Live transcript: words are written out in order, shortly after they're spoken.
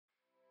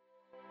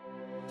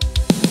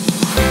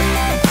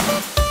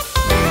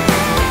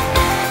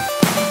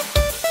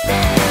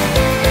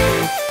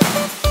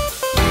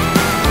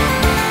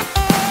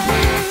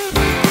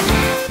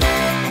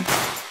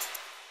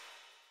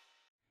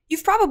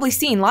probably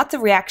seen lots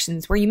of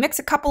reactions where you mix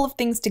a couple of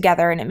things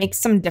together and it makes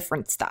some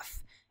different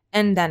stuff.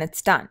 And then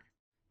it's done.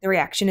 The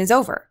reaction is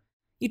over.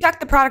 You tuck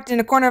the product in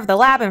a corner of the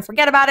lab and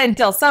forget about it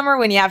until summer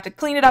when you have to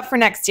clean it up for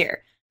next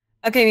year.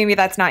 Okay, maybe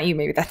that's not you,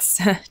 maybe that's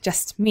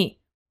just me.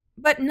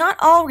 But not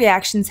all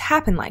reactions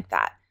happen like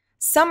that.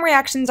 Some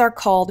reactions are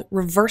called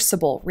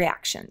reversible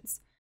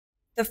reactions.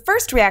 The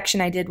first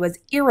reaction I did was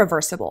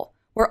irreversible,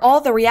 where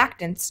all the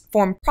reactants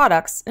form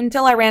products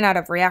until I ran out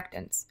of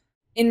reactants.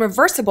 In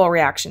reversible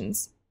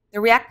reactions, the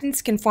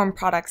reactants can form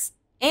products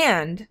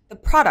and the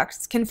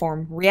products can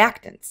form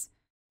reactants.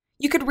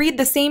 You could read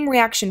the same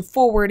reaction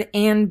forward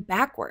and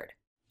backward.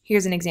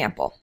 Here's an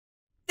example.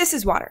 This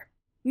is water.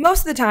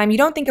 Most of the time, you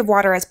don't think of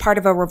water as part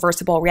of a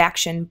reversible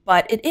reaction,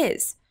 but it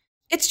is.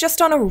 It's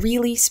just on a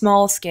really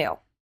small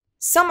scale.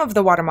 Some of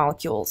the water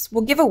molecules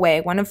will give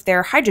away one of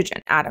their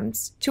hydrogen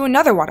atoms to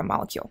another water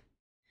molecule.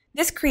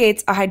 This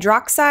creates a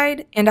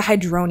hydroxide and a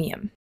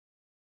hydronium.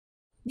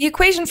 The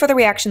equation for the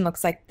reaction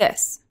looks like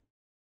this.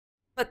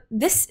 But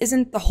this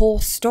isn't the whole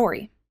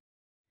story.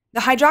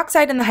 The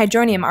hydroxide and the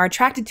hydronium are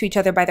attracted to each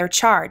other by their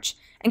charge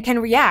and can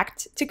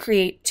react to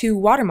create two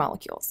water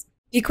molecules.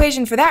 The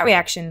equation for that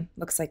reaction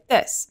looks like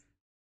this.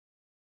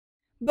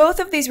 Both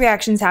of these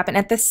reactions happen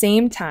at the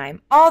same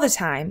time, all the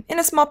time, in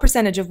a small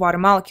percentage of water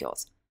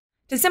molecules.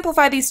 To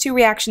simplify these two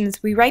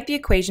reactions, we write the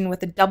equation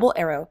with a double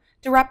arrow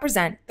to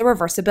represent the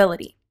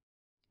reversibility.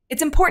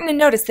 It's important to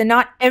notice that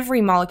not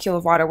every molecule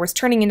of water was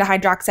turning into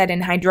hydroxide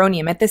and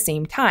hydronium at the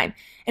same time.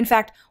 In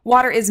fact,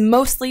 water is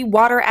mostly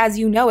water as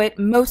you know it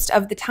most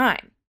of the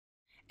time.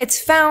 It's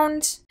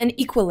found an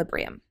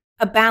equilibrium,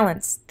 a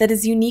balance that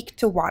is unique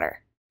to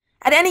water.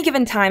 At any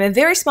given time, a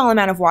very small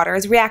amount of water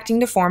is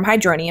reacting to form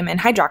hydronium and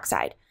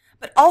hydroxide,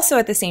 but also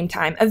at the same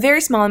time, a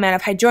very small amount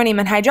of hydronium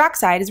and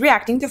hydroxide is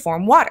reacting to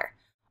form water.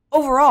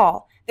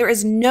 Overall, there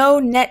is no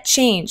net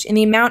change in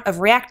the amount of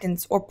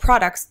reactants or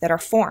products that are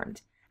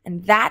formed,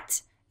 and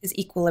that is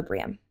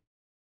equilibrium.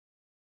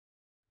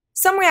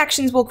 Some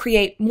reactions will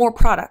create more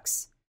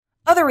products.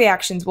 Other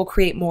reactions will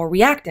create more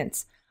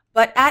reactants,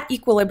 but at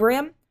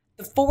equilibrium,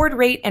 the forward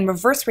rate and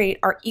reverse rate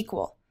are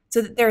equal,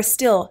 so that there is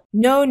still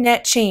no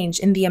net change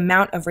in the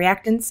amount of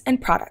reactants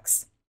and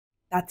products.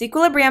 That's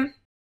equilibrium.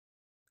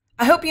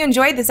 I hope you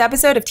enjoyed this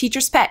episode of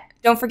Teacher's Pet.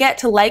 Don't forget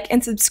to like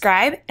and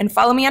subscribe, and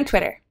follow me on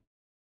Twitter.